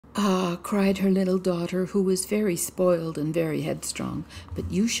"Ah," cried her little daughter, who was very spoiled and very headstrong,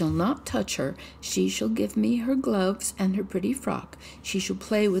 "but you shall not touch her. She shall give me her gloves and her pretty frock. She shall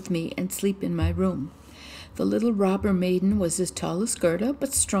play with me and sleep in my room." The little robber maiden was as tall as Gerda,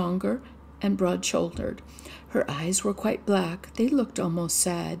 but stronger and broad-shouldered. Her eyes were quite black. They looked almost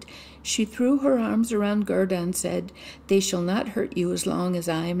sad. She threw her arms around Gerda and said, "They shall not hurt you as long as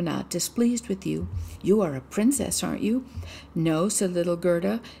I am not displeased with you. You are a princess, aren't you?" "No," said little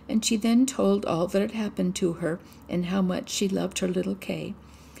Gerda, and she then told all that had happened to her and how much she loved her little Kay.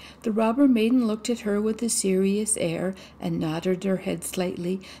 The robber maiden looked at her with a serious air and nodded her head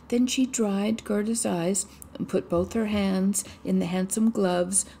slightly. Then she dried Gerda's eyes and put both her hands in the handsome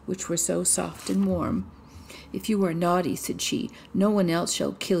gloves, which were so soft and warm. "If you are naughty," said she, "no one else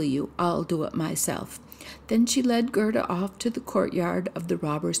shall kill you. I'll do it myself." Then she led Gerda off to the courtyard of the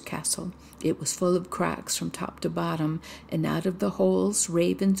robber's castle. It was full of cracks from top to bottom, and out of the holes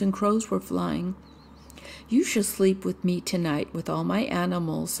ravens and crows were flying. "You shall sleep with me tonight with all my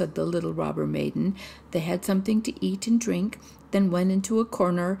animals," said the little robber maiden. They had something to eat and drink, then went into a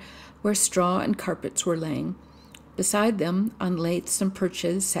corner where straw and carpets were laying. Beside them, on laths and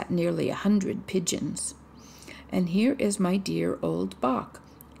perches, sat nearly 100 pigeons. "And here is my dear old Bok."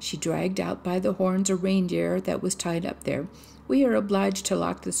 She dragged out by the horns a reindeer that was tied up there. "We are obliged to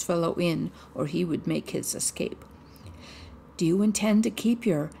lock this fellow in, or he would make his escape." "Do you intend to keep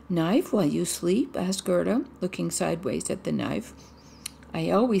your knife while you sleep?" asked Gerda, looking sideways at the knife. "I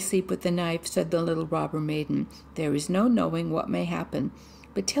always sleep with the knife," said the little robber maiden. "There is no knowing what may happen.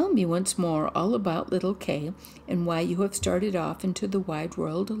 But tell me once more all about little Kay and why you have started off into the wide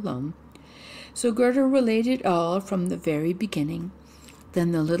world alone." So Gerda related all from the very beginning.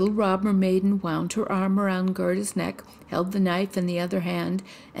 Then the little robber maiden wound her arm around Gerda's neck, held the knife in the other hand,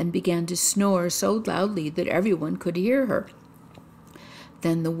 and began to snore so loudly that everyone could hear her.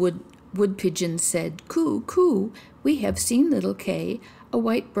 Then the wood pigeons said, "Coo, coo, we have seen little Kay. A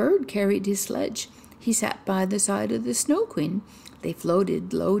white bird carried his sledge. He sat by the side of the Snow Queen. They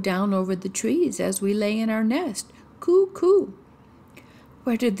floated low down over the trees as we lay in our nest. Coo, coo."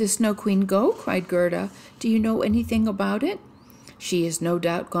 "Where did the Snow Queen go?" cried Gerda. "Do you know anything about it?" "She is no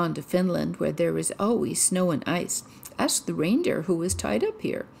doubt gone to Finland, where there is always snow and ice. Ask the reindeer who is tied up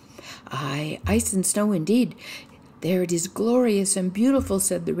here." "Aye, ice and snow indeed. There it is glorious and beautiful,"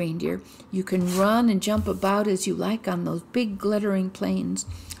 said the reindeer. "You can run and jump about as you like on those big glittering plains.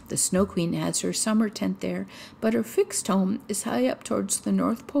 The Snow Queen has her summer tent there, but her fixed home is high up towards the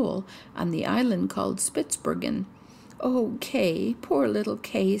North Pole on the island called Spitzbergen." "Oh, Kay, poor little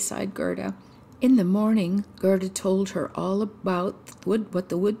Kay," sighed Gerda. In the morning, Gerda told her all about what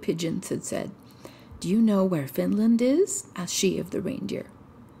the wood pigeons had said. "Do you know where Finland is?" asked she of the reindeer.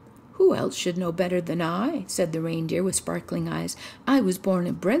 "Who else should know better than I?" said the reindeer with sparkling eyes. "I was born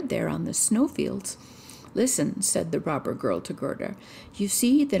and bred there on the snowfields." "Listen," said the robber girl to Gerda. "You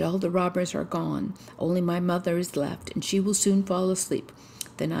see that all the robbers are gone. Only my mother is left, and she will soon fall asleep.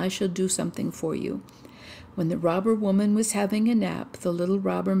 Then I shall do something for you." When the robber woman was having a nap, the little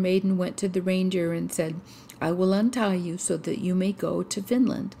robber maiden went to the reindeer and said, "I will untie you so that you may go to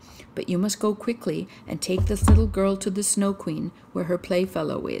Finland. But you must go quickly and take this little girl to the Snow Queen, where her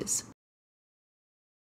playfellow is."